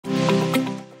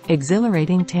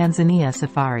Exhilarating Tanzania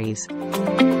Safaris.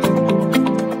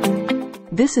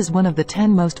 This is one of the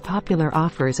 10 most popular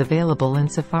offers available in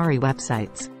safari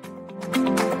websites.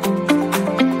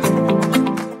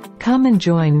 Come and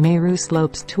join Meru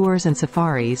Slopes Tours and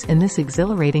Safaris in this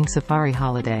exhilarating safari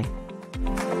holiday.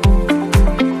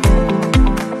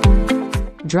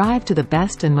 Drive to the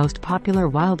best and most popular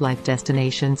wildlife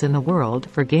destinations in the world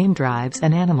for game drives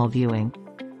and animal viewing.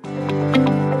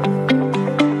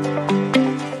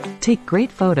 Take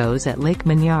great photos at Lake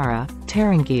Manyara,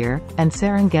 Tarangire, and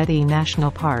Serengeti National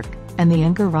Park, and the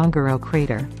Ngorongoro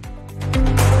crater.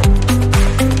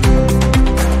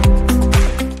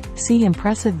 See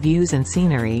impressive views and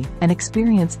scenery, and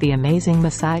experience the amazing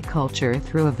Maasai culture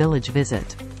through a village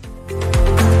visit.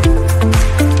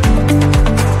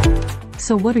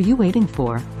 So what are you waiting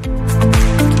for?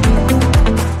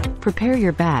 Prepare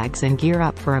your bags and gear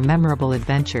up for a memorable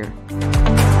adventure.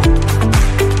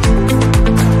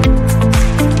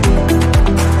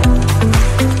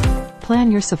 Plan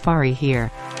your safari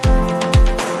here.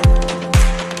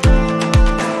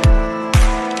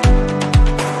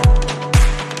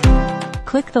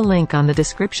 Click the link on the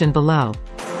description below.